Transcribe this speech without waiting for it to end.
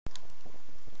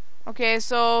Okay,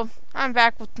 so I'm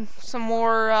back with some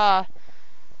more,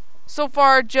 so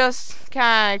far just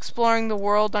kinda exploring the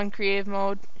world on creative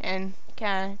mode and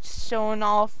kinda showing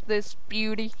off this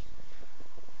beauty.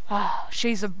 Ah,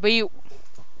 she's a beaut.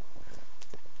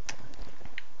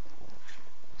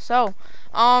 So,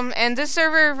 and this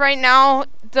server right now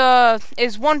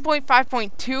is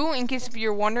 1.5.2 in case if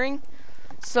you're wondering.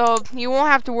 So you won't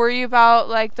have to worry about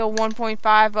like the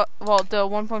 1.5, the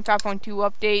 1.5.2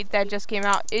 update that just came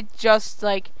out. It just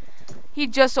he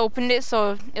just opened it,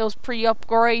 so it was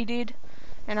pre-upgraded,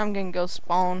 and I'm gonna go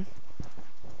spawn.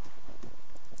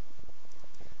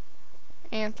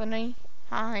 Anthony,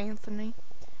 hi Anthony.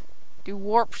 Do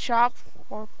warp shop,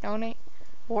 warp donate,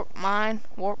 warp mine,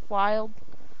 warp wild.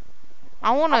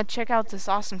 I wanna check out this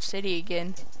awesome city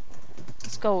again.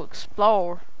 Let's go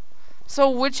explore. So,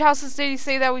 which houses did he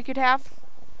say that we could have?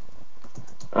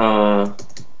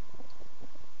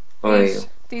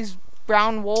 These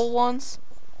brown wool ones?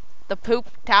 The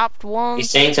poop-topped ones? He's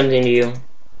saying something to you.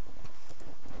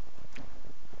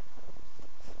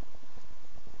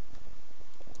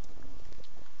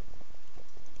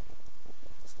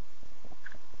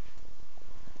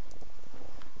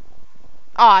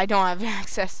 Oh, I don't have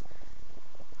access.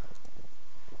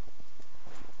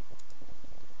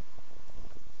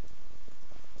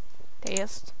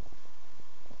 Test.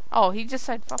 Oh, he just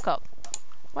said fuck up.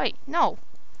 Wait, no.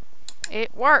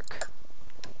 It work.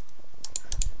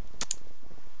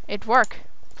 It work.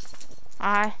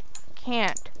 I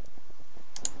can't.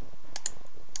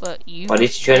 But you. What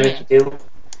is he trying to do?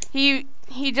 He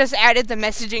just added the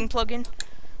messaging plugin.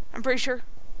 I'm pretty sure.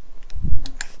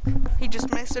 He just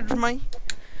messaged me.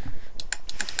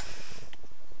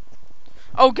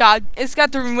 Oh god, it's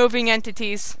got the removing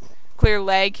entities. Clear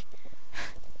leg.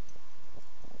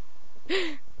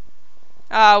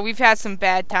 We've had some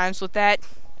bad times with that.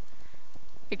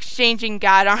 Exchanging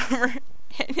god armor.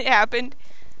 It happened.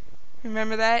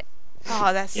 Remember that?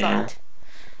 Oh, that sucked.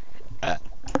 Yeah.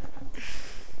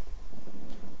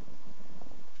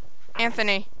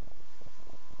 Anthony.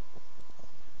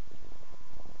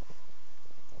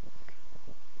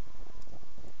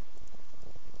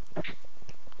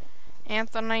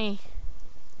 Anthony.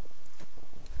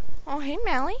 Oh, hey,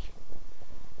 Mally.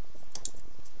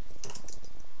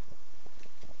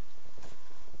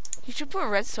 You should put a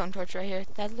redstone torch right here.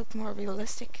 That'd look more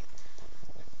realistic.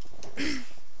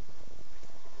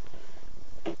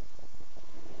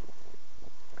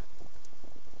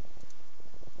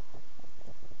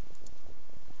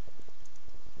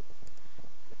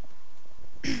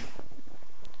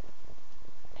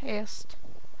 Test.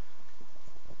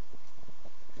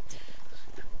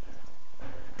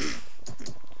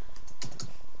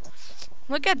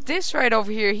 Look at this right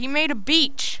over here. He made a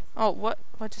beach. Oh, what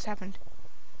just happened?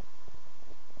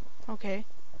 Okay.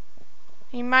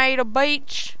 He made a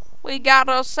beach. We got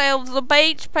ourselves a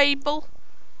beach, people.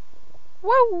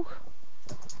 Woo!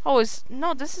 Oh,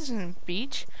 no, this isn't a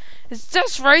beach. Is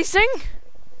this racing?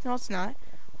 No, it's not.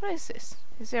 What is this?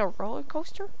 Is it a roller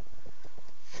coaster?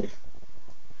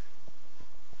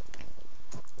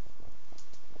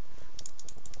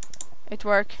 It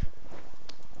work.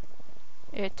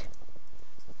 It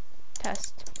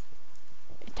test.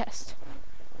 It test.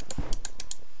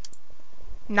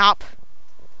 Nop.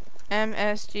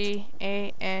 MSGANTHONY.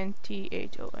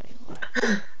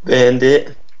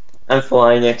 Bandit. I'm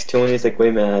flying next to him. He's like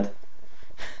way mad.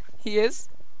 He is?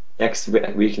 Next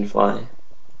we can fly.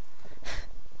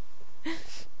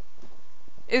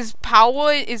 Is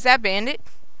Power, is that Bandit?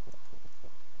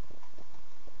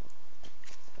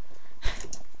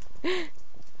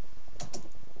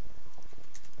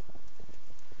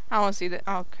 I want to see that.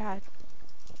 Oh, God.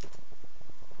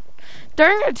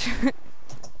 Darn it!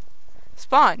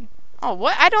 Spawn. Oh,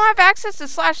 what? I don't have access to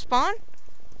 /spawn?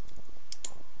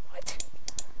 What?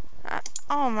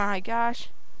 Oh my gosh.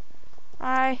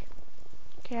 I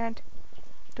can't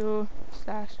do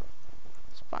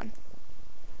 /spawn.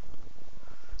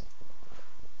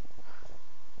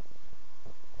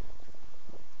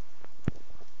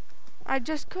 I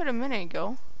just could a minute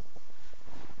ago.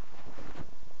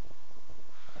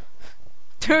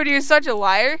 Dude, you're such a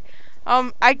liar.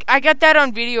 I got that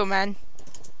on video, man.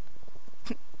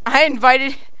 I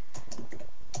invited...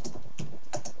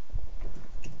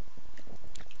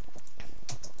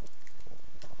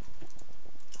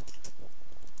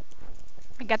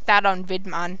 I got that on vid,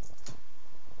 man.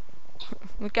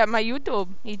 Look at my YouTube,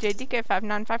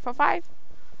 EJDK59545.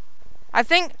 I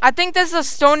think this is a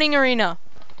stoning arena.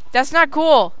 That's not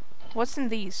cool. What's in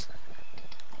these?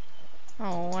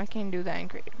 Oh, I can't do that in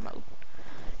creative mode.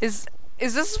 Is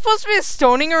this supposed to be a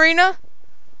stoning arena?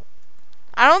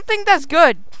 I don't think that's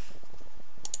good.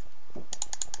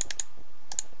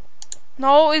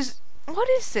 No, what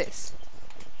is this?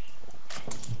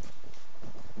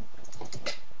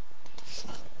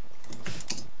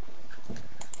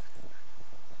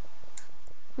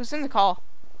 Who's in the call?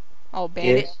 Oh,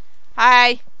 Bandit. Yes.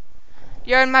 Hi.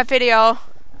 You're in my video.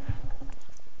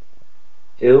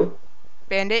 Who?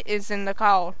 Bandit is in the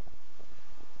call.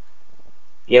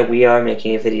 Yeah, we are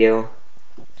making a video.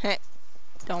 Heh.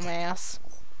 Dumbass.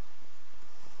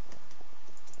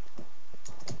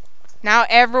 Now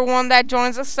everyone that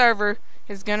joins the server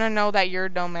is gonna know that you're a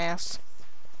dumbass.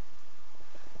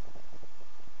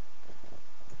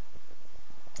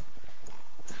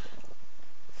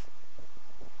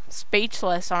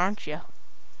 Speechless, aren't you?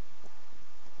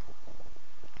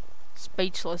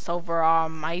 Speechless over our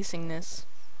amazingness.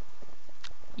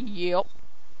 Yep.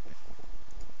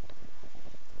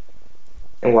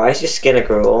 And why is your skin a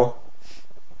girl?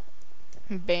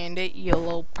 Bandit, you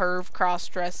little perv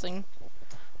cross-dressing.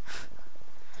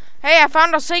 Hey, I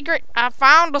found a secret! I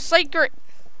found a secret!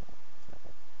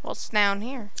 What's down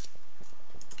here?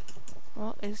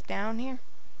 What is down here?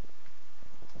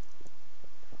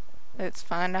 Let's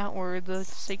find out where the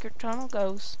secret tunnel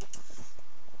goes.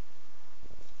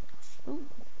 Ooh.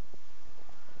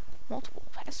 Multiple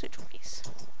passageways.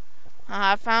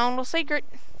 I found a secret.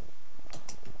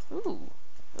 Ooh.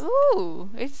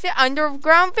 Ooh. It's the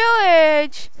underground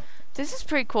village. This is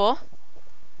pretty cool.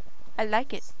 I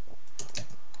like it.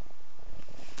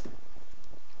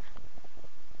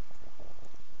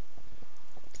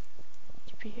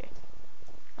 Here.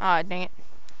 Ah, dang it.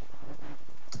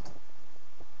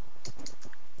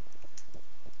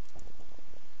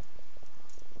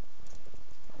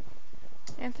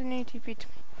 Anthony, TP to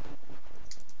me.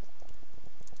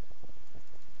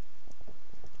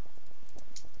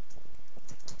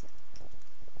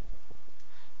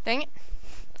 Dang it.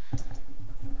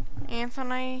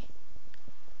 Anthony,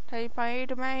 TP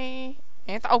to me.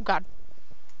 Oh god.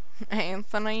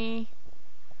 Anthony.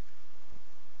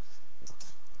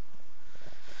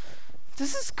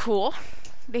 This is cool.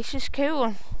 This is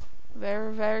cool.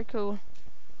 Very, very cool.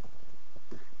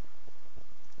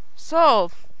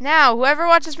 So, now, whoever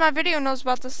watches my video knows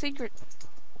about the secret.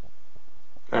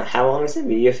 How long is the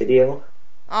video?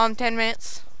 10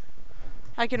 minutes.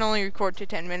 I can only record to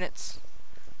 10 minutes.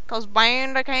 Cause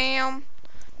Bandicam.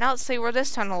 Now let's see where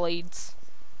this tunnel leads.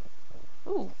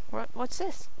 Ooh, what's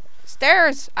this?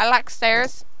 Stairs! I like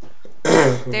stairs.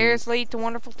 Stairs lead to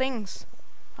wonderful things.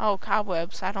 Oh,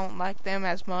 cobwebs. I don't like them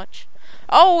as much.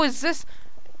 Oh, is this...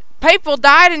 People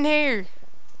died in here.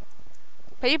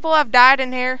 People have died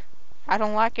in here. I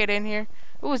don't like it in here.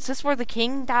 Ooh, is this where the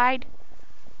king died?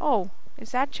 Oh,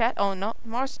 is that chat? Oh, no.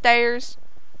 More stairs.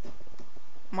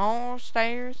 More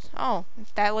stairs. Oh,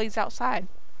 that leads outside.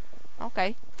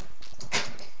 Okay.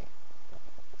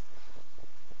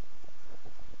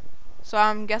 So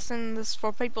I'm guessing this is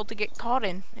for people to get caught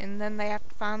in. And then they have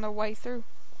to find their way through.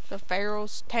 The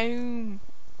Pharaoh's tomb.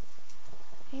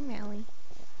 Hey, Melly.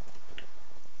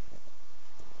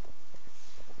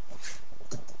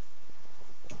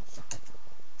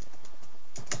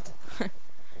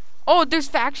 Oh, there's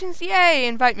factions? Yay!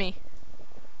 Invite me.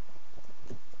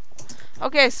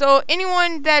 Okay, so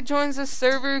anyone that joins this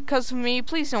server because of me,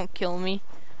 please don't kill me.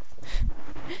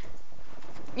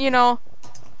 You know,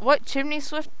 what? Chimney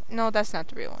Swift? No, that's not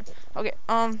the real one. Okay,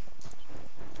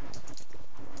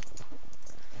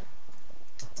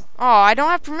 Oh, I don't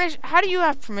have permission. How do you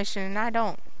have permission and I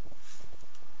don't?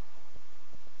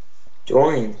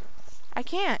 Join. I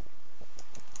can't.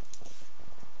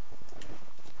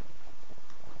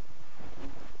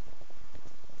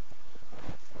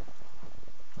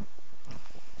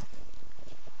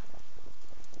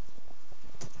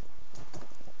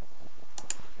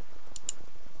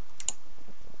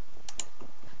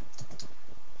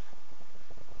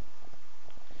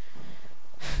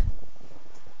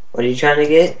 What are you trying to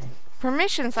get?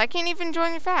 Permissions. I can't even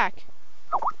join your fac.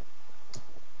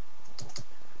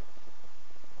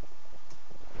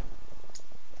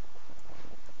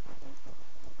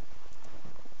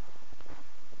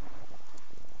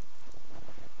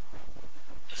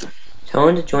 Tell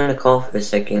him to join the call for a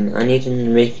second. I need to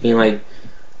make me like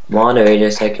moderator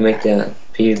so I can make the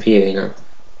PvP arena.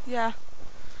 Yeah.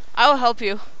 I will help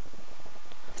you.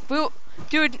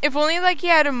 Dude, if only like you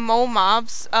had a more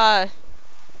mobs,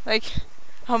 like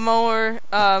a more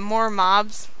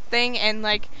mobs thing, and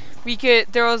like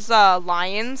there was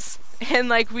lions, and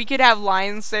like we could have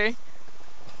lions there.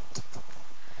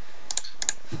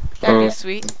 That'd be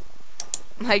sweet.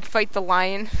 Like fight the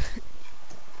lion.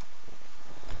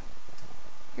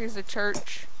 Here's a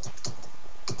church.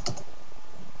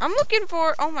 I'm looking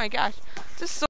for, oh my gosh, this is so